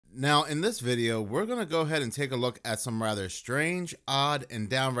Now, in this video, we're going to go ahead and take a look at some rather strange, odd, and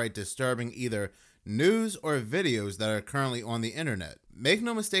downright disturbing either news or videos that are currently on the internet. Make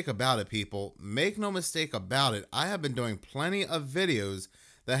no mistake about it, people. Make no mistake about it. I have been doing plenty of videos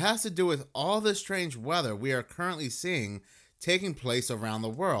that has to do with all the strange weather we are currently seeing taking place around the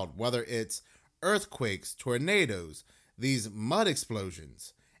world, whether it's earthquakes, tornadoes, these mud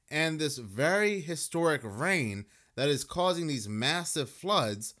explosions, and this very historic rain that is causing these massive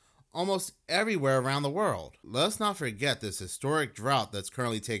floods almost everywhere around the world. Let's not forget this historic drought that's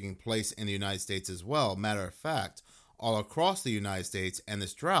currently taking place in the United States as well. Matter of fact, all across the United States, and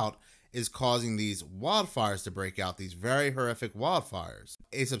this drought is causing these wildfires to break out, these very horrific wildfires.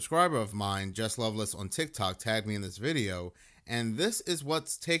 A subscriber of mine, Just Loveless on TikTok, tagged me in this video, and this is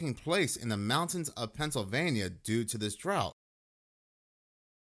what's taking place in the mountains of Pennsylvania due to this drought.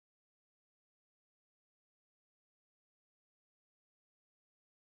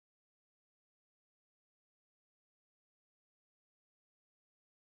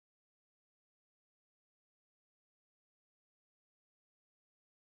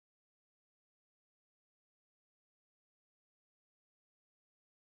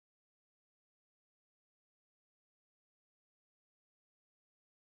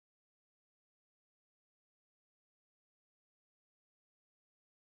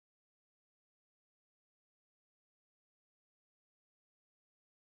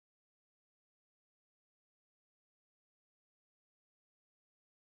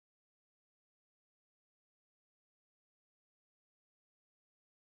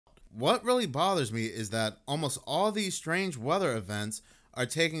 What really bothers me is that almost all these strange weather events are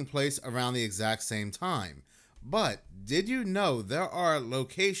taking place around the exact same time. But did you know there are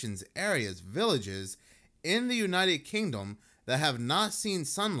locations, areas, villages in the United Kingdom that have not seen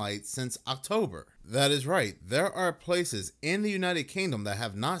sunlight since October? That is right, there are places in the United Kingdom that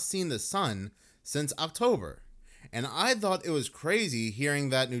have not seen the sun since October. And I thought it was crazy hearing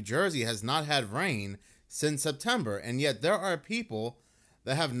that New Jersey has not had rain since September, and yet there are people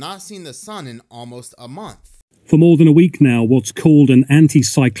that have not seen the sun in almost a month. For more than a week now, what's called an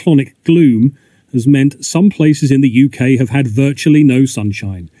anti-cyclonic gloom has meant some places in the UK have had virtually no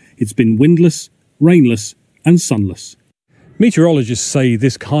sunshine. It's been windless, rainless, and sunless. Meteorologists say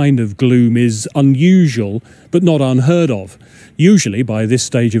this kind of gloom is unusual, but not unheard of. Usually, by this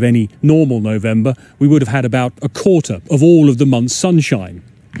stage of any normal November, we would have had about a quarter of all of the month's sunshine.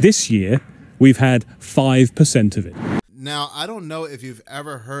 This year, we've had 5% of it. Now, I don't know if you've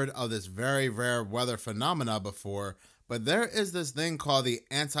ever heard of this very rare weather phenomena before, but there is this thing called the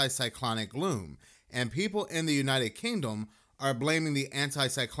anticyclonic gloom, and people in the United Kingdom are blaming the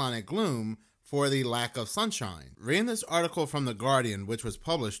anticyclonic gloom for the lack of sunshine. Reading this article from The Guardian, which was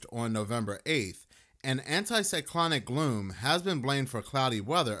published on November 8th, an anticyclonic gloom has been blamed for cloudy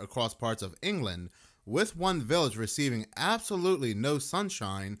weather across parts of England, with one village receiving absolutely no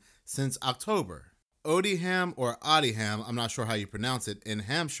sunshine since October. Odiham or Odiham, I'm not sure how you pronounce it, in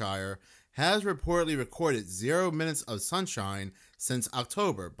Hampshire, has reportedly recorded 0 minutes of sunshine since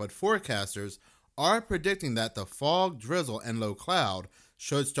October, but forecasters are predicting that the fog, drizzle, and low cloud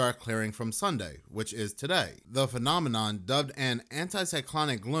should start clearing from Sunday, which is today. The phenomenon, dubbed an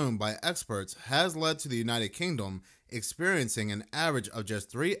anticyclonic gloom by experts, has led to the United Kingdom experiencing an average of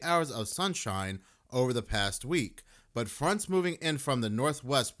just 3 hours of sunshine over the past week. But fronts moving in from the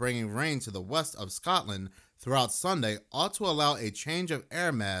northwest bringing rain to the west of Scotland throughout Sunday ought to allow a change of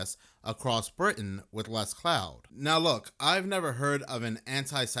air mass across Britain with less cloud. Now look, I've never heard of an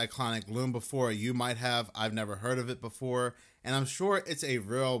anticyclonic gloom before. You might have. I've never heard of it before, and I'm sure it's a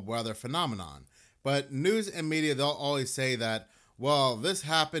real weather phenomenon. But news and media, they'll always say that, well, this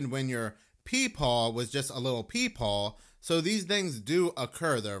happened when your peepaw was just a little peepaw, so these things do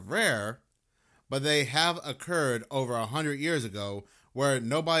occur. They're rare, but they have occurred over 100 years ago where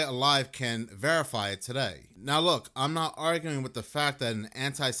nobody alive can verify it today. Now look, I'm not arguing with the fact that an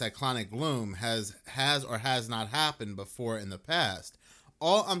anticyclonic gloom has or has not happened before in the past.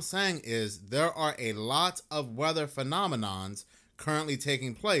 All I'm saying is there are a lot of weather phenomenons currently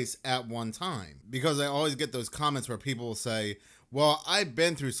taking place at one time. Because I always get those comments where people will say, well, I've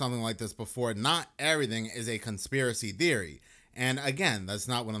been through something like this before. Not everything is a conspiracy theory. And again, that's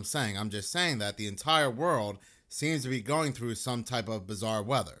not what I'm saying. I'm just saying that the entire world seems to be going through some type of bizarre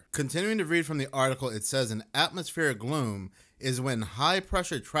weather. Continuing to read from the article, it says an atmospheric gloom is when high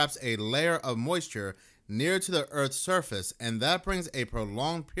pressure traps a layer of moisture near to the Earth's surface, and that brings a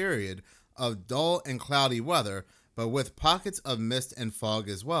prolonged period of dull and cloudy weather, but with pockets of mist and fog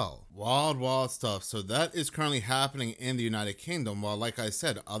as well. Wild stuff. So that is currently happening in the United Kingdom, while, like I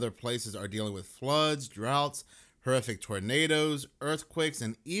said, other places are dealing with floods, droughts, horrific tornadoes, earthquakes,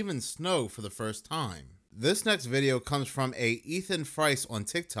 and even snow for the first time. This next video comes from a Ethan Frice on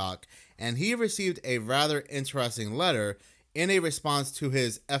TikTok, and he received a rather interesting letter in a response to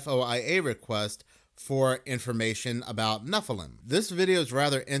his FOIA request for information about Nephilim. This video is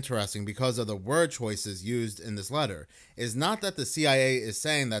rather interesting because of the word choices used in this letter. It's not that the CIA is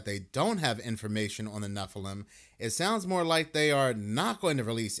saying that they don't have information on the Nephilim. It sounds more like they are not going to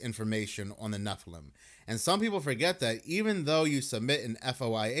release information on the Nephilim. And some people forget that even though you submit an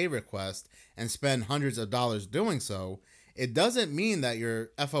FOIA request and spend hundreds of dollars doing so, it doesn't mean that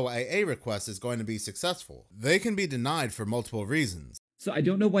your FOIA request is going to be successful. They can be denied for multiple reasons. So I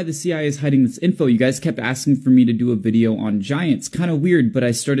don't know why the CIA is hiding this info. You guys kept asking for me to do a video on giants. Kind of weird, but I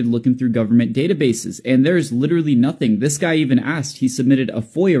started looking through government databases, and there's literally nothing. This guy even asked, he submitted a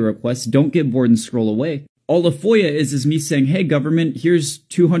FOIA request. Don't get bored and scroll away. All a FOIA is me saying, hey government, here's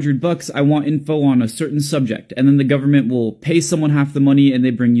 $200, I want info on a certain subject. And then the government will pay someone half the money and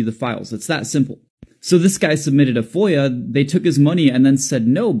they bring you the files. It's that simple. So this guy submitted a FOIA, they took his money and then said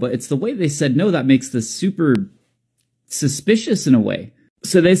no, but it's the way they said no that makes this super suspicious in a way.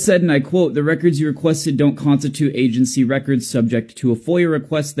 So they said, and I quote, the records you requested don't constitute agency records subject to a FOIA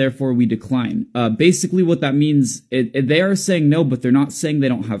request, therefore we decline. Basically what that means, they are saying no, but they're not saying they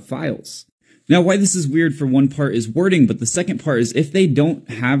don't have files. Now, why this is weird for one part is wording, but the second part is if they don't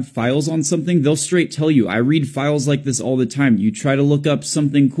have files on something, they'll straight tell you. I read files like this all the time. You try to look up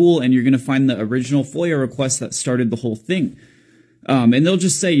something cool and you're going to find the original FOIA request that started the whole thing. And they'll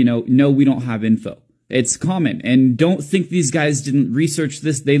just say, you know, no, we don't have info. It's common. And don't think these guys didn't research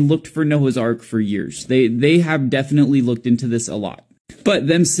this. They looked for Noah's Ark for years. They have definitely looked into this a lot. But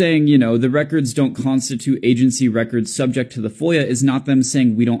them saying, you know, the records don't constitute agency records subject to the FOIA is not them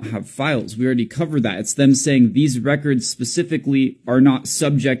saying we don't have files. We already covered that. It's them saying these records specifically are not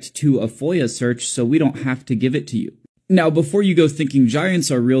subject to a FOIA search, so we don't have to give it to you. Now, before you go thinking giants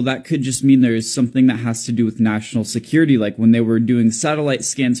are real, that could just mean there is something that has to do with national security. Like when they were doing satellite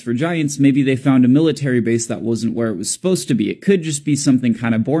scans for giants, maybe they found a military base that wasn't where it was supposed to be. It could just be something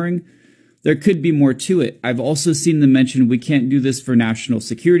kind of boring. There could be more to it. I've also seen them mention we can't do this for national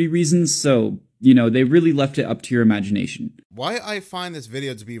security reasons, so, you know, they really left it up to your imagination. Why I find this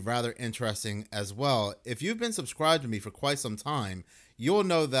video to be rather interesting as well, if you've been subscribed to me for quite some time, you'll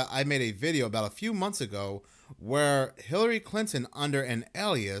know that I made a video about a few months ago where Hillary Clinton, under an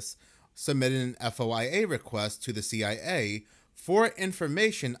alias, submitted an FOIA request to the CIA for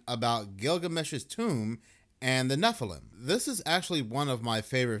information about Gilgamesh's tomb and the Nephilim. This is actually one of my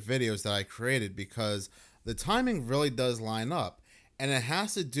favorite videos that I created because the timing really does line up, and it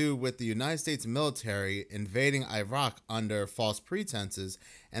has to do with the United States military invading Iraq under false pretenses,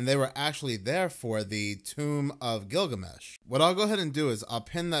 and they were actually there for the tomb of Gilgamesh. What I'll go ahead and do is I'll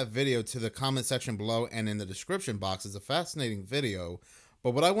pin that video to the comment section below and in the description box. It's a fascinating video,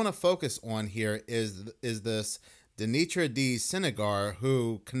 but what I want to focus on here is this Denitra D. Sinagar,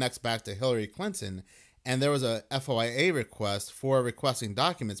 who connects back to Hillary Clinton, and there was a FOIA request for requesting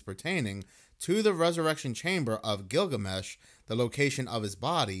documents pertaining to the resurrection chamber of Gilgamesh, the location of his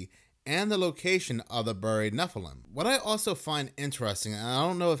body, and the location of the buried Nephilim. What I also find interesting, and I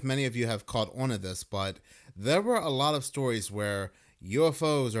don't know if many of you have caught on to this, but there were a lot of stories where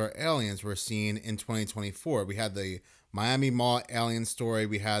UFOs or aliens were seen in 2024. We had the Miami Mall alien story,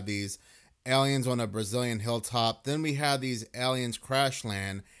 we had these aliens on a Brazilian hilltop, then we had these aliens crash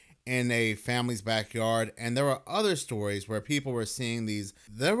land in a family's backyard, and there were other stories where people were seeing these.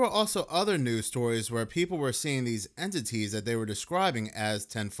 There were also other news stories where people were seeing these entities that they were describing as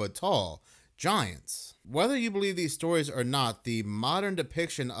 10 foot tall, giants. Whether you believe these stories or not, the modern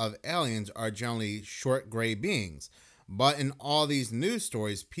depiction of aliens are generally short gray beings, but in all these news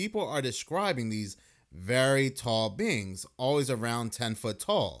stories, people are describing these very tall beings, always around 10 foot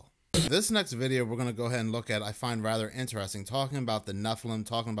tall. This next video we're going to go ahead and look at, I find rather interesting, talking about the Nephilim,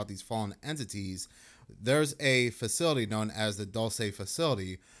 talking about these fallen entities. There's a facility known as the Dulce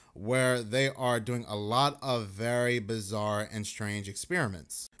facility where they are doing a lot of very bizarre and strange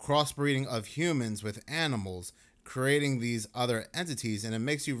experiments. Crossbreeding of humans with animals, creating these other entities, and it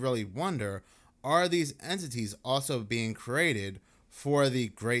makes you really wonder, are these entities also being created for the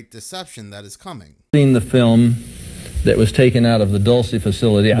great deception that is coming? Seen the film that was taken out of the Dulce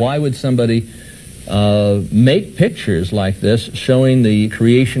facility. Why would somebody make pictures like this showing the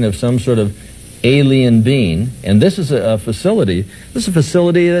creation of some sort of alien being? And this is a facility. This is a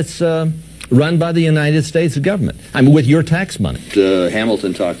facility that's run by the United States government. I mean, with your tax money.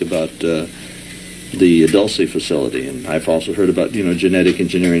 Hamilton talked about the Dulce facility, and I've also heard about, you know, genetic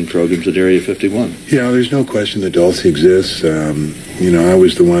engineering programs at Area 51. Yeah, there's no question that Dulce exists. You know, I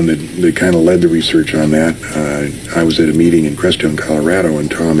was the one that that kind of led the research on that. I was at a meeting in Crestone, Colorado, and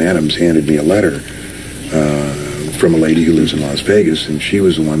Tom Adams handed me a letter from a lady who lives in Las Vegas, and she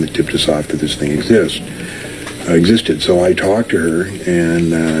was the one that tipped us off that this thing existed. So I talked to her,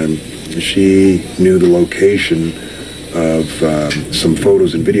 and she knew the location of some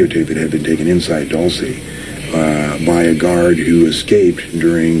photos and videotape that had been taken inside Dulce by a guard who escaped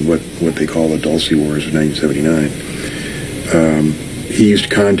during what they call the Dulce Wars of 1979. He used to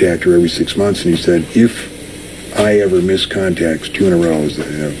contact her every 6 months, and he said, if I ever miss contacts 2 in a row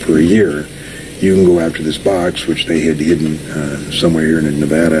for a year, you can go after this box, which they had hidden somewhere here in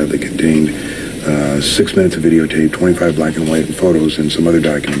Nevada, that contained 6 minutes of videotape, 25 black and white photos, and some other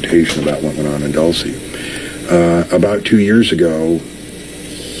documentation about what went on in Dulce. About 2 years ago,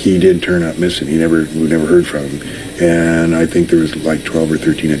 he did turn up missing. We never heard from him. And I think there was like 12 or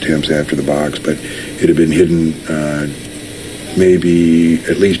 13 attempts after the box, but it had been hidden maybe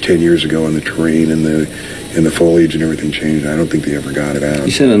at least 10 years ago in the terrain and the foliage, and everything changed. I don't think they ever got it out.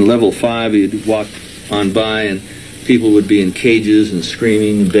 He said on level 5 he'd walk on by and people would be in cages and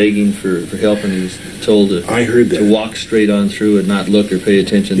screaming and begging for help, and he was told to, I heard that, to walk straight on through and not look or pay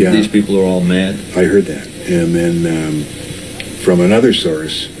attention. Yeah. These people are all mad. I heard that. And then from another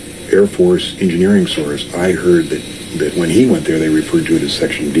source, Air Force engineering source, I heard that when he went there, they referred to it as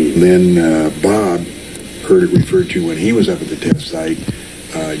Section D. And then Bob heard it referred to when he was up at the test site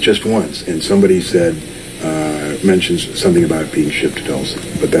just once, and somebody said, mentions something about it being shipped to Dulce,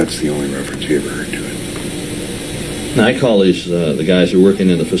 but that's the only reference he ever heard to it. Now, I call these, the guys who are working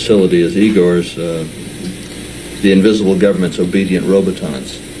in the facility as Igors, the invisible government's obedient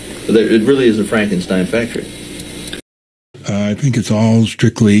robotons. But it really is a Frankenstein factory. I think it's all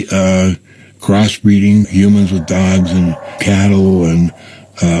strictly crossbreeding, humans with dogs and cattle and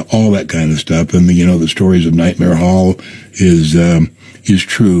all that kind of stuff. And the stories of Nightmare Hall is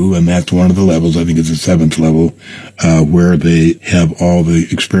true, and that's one of the levels. I think it's the 7th level, where they have all the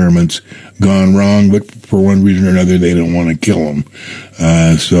experiments gone wrong, but for one reason or another, they don't want to kill them.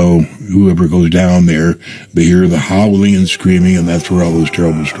 So whoever goes down there, they hear the howling and screaming, and that's where all those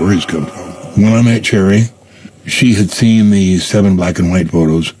terrible stories come from. When I met Cherry, she had seen the 7 black and white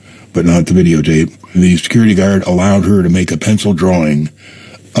photos, but not the videotape. The security guard allowed her to make a pencil drawing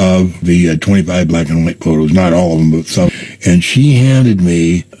of the 25 black and white photos, not all of them, but some. And she handed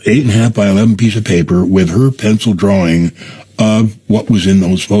me 8.5 by 11 piece of paper with her pencil drawing of what was in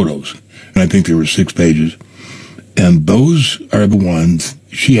those photos. And I think there were 6 pages. And those are the ones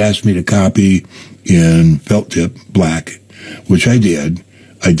she asked me to copy in felt tip black, which I did,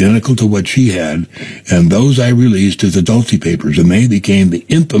 identical to what she had. And those I released as the Dulce papers, and they became the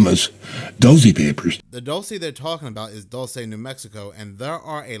infamous Dulce papers. The Dulce they're talking about is Dulce, New Mexico, and there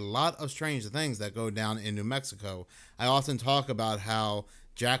are a lot of strange things that go down in New Mexico. I often talk about how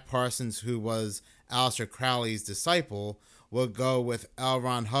Jack Parsons, who was Aleister Crowley's disciple, would go with L.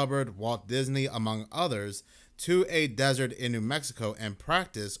 Ron Hubbard, Walt Disney, among others, to a desert in New Mexico and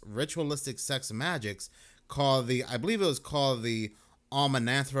practice ritualistic sex magics called I believe it was called the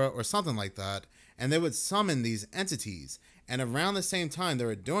Almananthra or something like that, and they would summon these entities. And around the same time they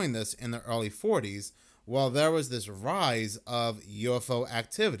were doing this in the early 40s, well, there was this rise of UFO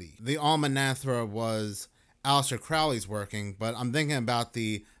activity. The Almananthra was Aleister Crowley's working, but I'm thinking about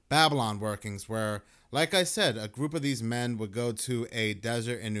the Babylon workings where, like I said, a group of these men would go to a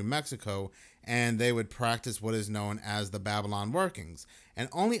desert in New Mexico and they would practice what is known as the Babylon workings. And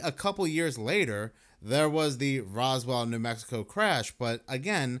only a couple years later, there was the Roswell, New Mexico crash, but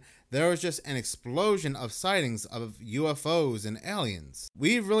again, there was just an explosion of sightings of UFOs and aliens.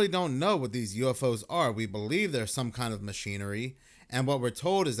 We really don't know what these UFOs are. We believe there's some kind of machinery, and what we're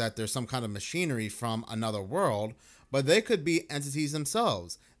told is that there's some kind of machinery from another world, but they could be entities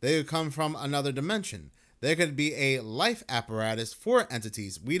themselves. They could come from another dimension. There could be a life apparatus for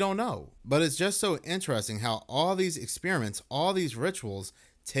entities. We don't know. But it's just so interesting how all these experiments, all these rituals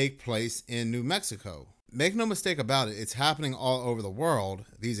take place in New Mexico. Make no mistake about it, it's happening all over the world,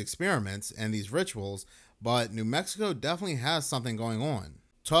 these experiments and these rituals, but New Mexico definitely has something going on.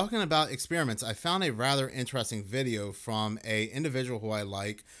 Talking about experiments, I found a rather interesting video from an individual who I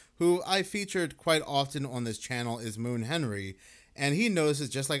like, who I featured quite often on this channel, is Moon Henry, and he notices,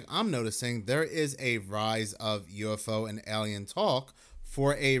 just like I'm noticing, there is a rise of UFO and alien talk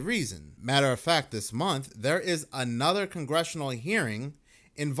for a reason. Matter of fact, this month, there is another congressional hearing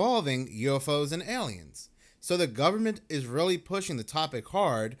involving UFOs and aliens. So the government is really pushing the topic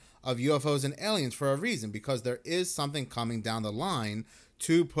hard of UFOs and aliens for a reason, because there is something coming down the line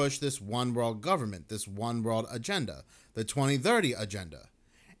to push this one world government, this one world agenda, the 2030 agenda.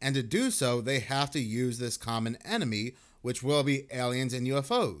 And to do so, they have to use this common enemy, which will be aliens and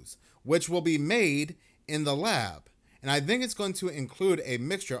UFOs, which will be made in the lab. And I think it's going to include a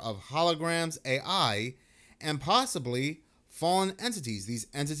mixture of holograms, AI, and possibly fallen entities, these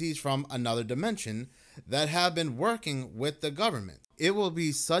entities from another dimension that have been working with the government. It will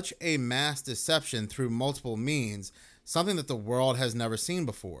be such a mass deception through multiple means, something that the world has never seen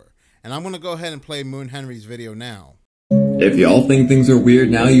before. And I'm going to go ahead and play Moon Henry's video now. If y'all think things are weird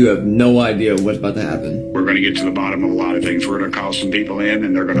now, you have no idea what's about to happen. We're going to get to the bottom of a lot of things. We're going to call some people in,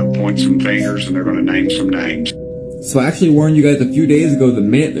 and they're going to point some fingers, and they're going to name some names. So I actually warned you guys a few days ago the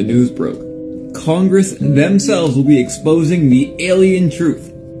minute the news broke. Congress themselves will be exposing the alien truth.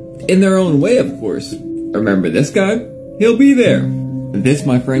 In their own way, of course. Remember this guy? He'll be there. This,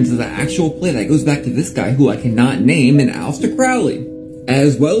 my friends, is an actual play that goes back to this guy who I cannot name, and Aleister Crowley.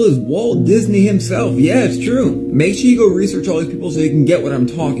 As well as Walt Disney himself. Yeah, it's true. Make sure you go research all these people so you can get what I'm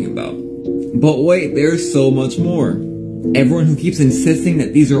talking about. But wait, there's so much more. Everyone who keeps insisting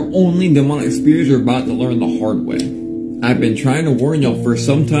that these are only demonic spirits are about to learn the hard way. I've been trying to warn y'all for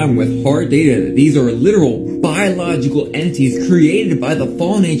some time with hard data that these are literal biological entities created by the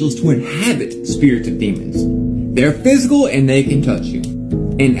fallen angels to inhabit spirits of demons. They're physical and they can touch you.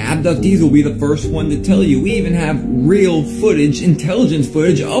 And abductees will be the first one to tell you we even have real footage, intelligence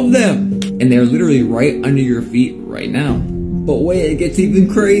footage of them. And they're literally right under your feet right now. But wait, it gets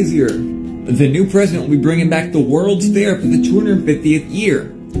even crazier. The new president will be bringing back the World's Fair for the 250th year.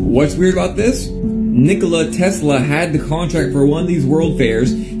 What's weird about this? Nikola Tesla had the contract for one of these world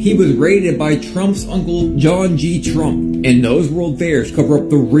fairs. He was rated by Trump's uncle John G. Trump. And those world fairs cover up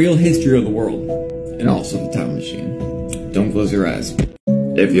the real history of the world. And also the time machine. Don't close your eyes.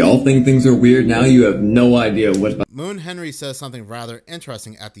 If y'all think things are weird now, you have no idea what's about. Moon Henry says something rather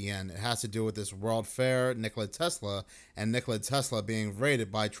interesting at the end. It has to do with this World Fair, Nikola Tesla, and Nikola Tesla being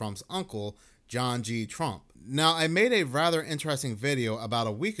rated by Trump's uncle, John G. Trump. Now, I made a rather interesting video about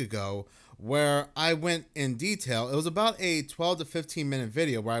a week ago where I went in detail. It was about a 12 to 15 minute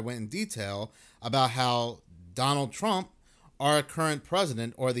video where I went in detail about how Donald Trump, our current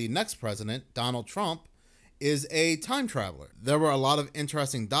president, or the next president, Donald Trump, is a time traveler. There were a lot of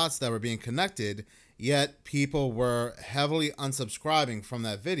interesting dots that were being connected, yet people were heavily unsubscribing from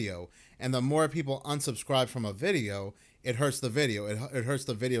that video. And the more people unsubscribe from a video, it hurts the video. It hurts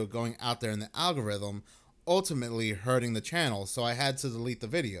the video going out there in the algorithm, ultimately hurting the channel. So I had to delete the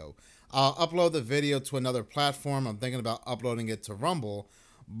video. I'll upload the video to another platform. I'm thinking about uploading it to Rumble.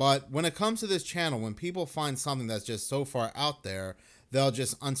 But when it comes to this channel, when people find something that's just so far out there, they'll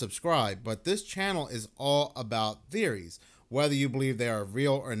just unsubscribe. But this channel is all about theories. Whether you believe they are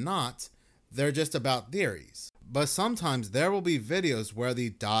real or not, they're just about theories. But sometimes there will be videos where the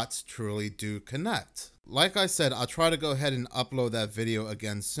dots truly do connect. Like I said, I'll try to go ahead and upload that video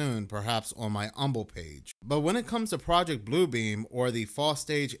again soon, perhaps on my Rumble page. But when it comes to Project Bluebeam or the fall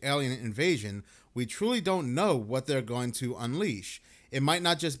stage alien invasion, we truly don't know what they're going to unleash. It might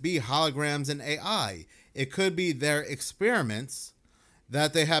not just be holograms and AI. It could be their experiments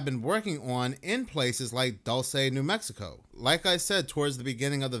that they have been working on in places like Dulce, New Mexico. Like I said towards the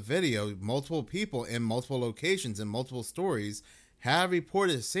beginning of the video, multiple people in multiple locations and multiple stories have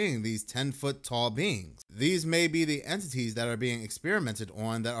reported seeing these 10-foot tall beings. These may be the entities that are being experimented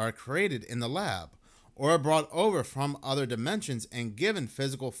on that are created in the lab or brought over from other dimensions and given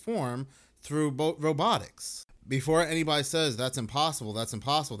physical form through robotics. Before anybody says that's impossible,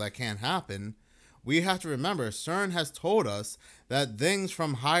 that can't happen, we have to remember CERN has told us that things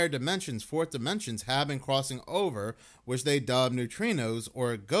from higher dimensions, fourth dimensions, have been crossing over, which they dub neutrinos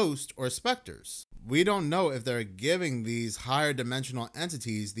or ghosts or specters. We don't know if they're giving these higher dimensional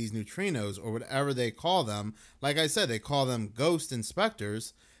entities, these neutrinos or whatever they call them, like I said, they call them ghosts and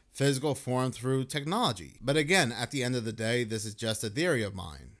specters, physical form through technology. But again, at the end of the day, this is just a theory of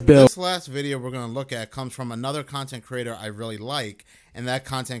mine. This last video we're going to look at comes from another content creator I really like, and that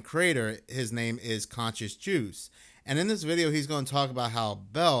content creator, his name is Conscious Juice. And in this video, he's going to talk about how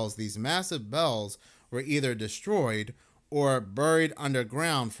bells, these massive bells, were either destroyed or buried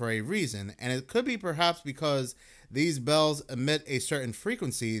underground for a reason. And it could be perhaps because these bells emit a certain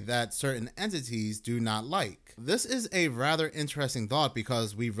frequency that certain entities do not like. This is a rather interesting thought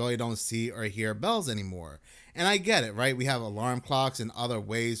because we really don't see or hear bells anymore. And I get it, right? We have alarm clocks and other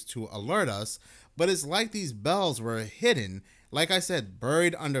ways to alert us, but it's like these bells were hidden, like I said,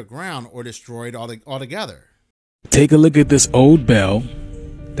 buried underground or destroyed altogether. Take a look at this old bell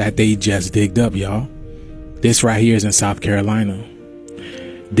that they just digged up, y'all. This right here is in South Carolina.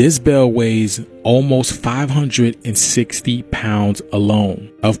 This bell weighs almost 560 pounds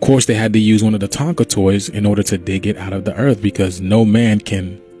alone. Of course, they had to use one of the Tonka toys in order to dig it out of the earth because no man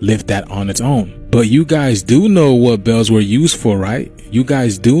can lift that on its own. But you guys do know what bells were used for, right? You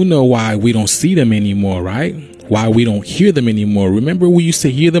guys do know why we don't see them anymore, right? Why we don't hear them anymore. Remember we used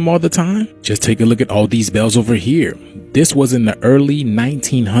to hear them all the time? Just take a look at all these bells over here. This was in the early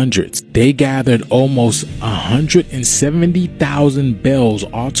 1900s. They gathered almost 170,000 bells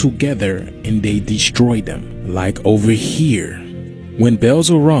all together and they destroyed them. Like over here. When bells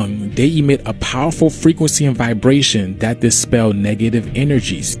are rung, they emit a powerful frequency and vibration that dispel negative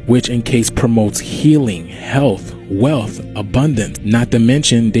energies, which in case promotes healing, health, wealth, abundance. Not to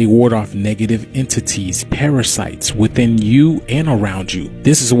mention they ward off negative entities, parasites within you and around you.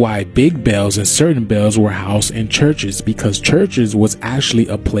 This is why big bells and certain bells were housed in churches, because churches was actually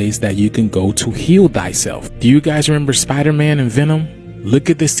a place that you can go to heal thyself. Do you guys remember Spider-Man and Venom? Look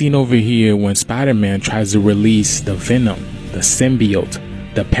at the scene over here when Spider-Man tries to release the Venom, the symbiote,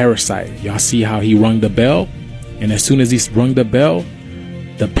 the parasite. Y'all see how he rung the bell? And as soon as he rung the bell,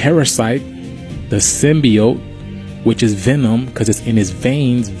 the parasite, the symbiote, which is Venom, because it's in his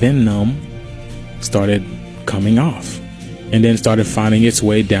veins, Venom, started coming off. And then started finding its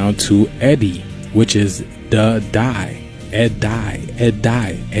way down to Eddie, which is the die,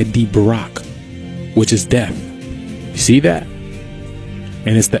 Eddie Brock, which is death. You see that?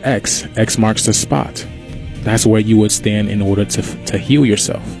 And it's the X. X marks the spot. That's where you would stand in order to heal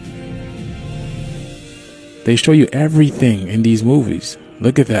yourself. They show you everything in these movies.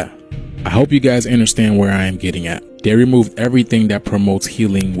 Look at that. I hope you guys understand where I am getting at. They removed everything that promotes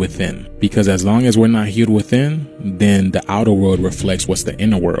healing within. Because as long as we're not healed within, then the outer world reflects what's the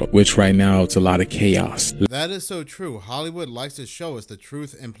inner world, which right now it's a lot of chaos. That is so true. Hollywood likes to show us the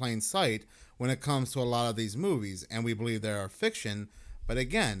truth in plain sight when it comes to a lot of these movies, and we believe they are fiction. But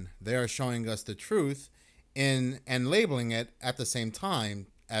again, they are showing us the truth and labeling it at the same time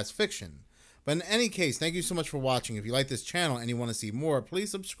as fiction. But in any case, thank you so much for watching. If you like this channel and you want to see more,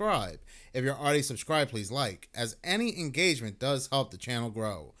 please subscribe. If you're already subscribed, please like, as any engagement does help the channel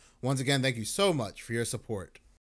grow. Once again, thank you so much for your support.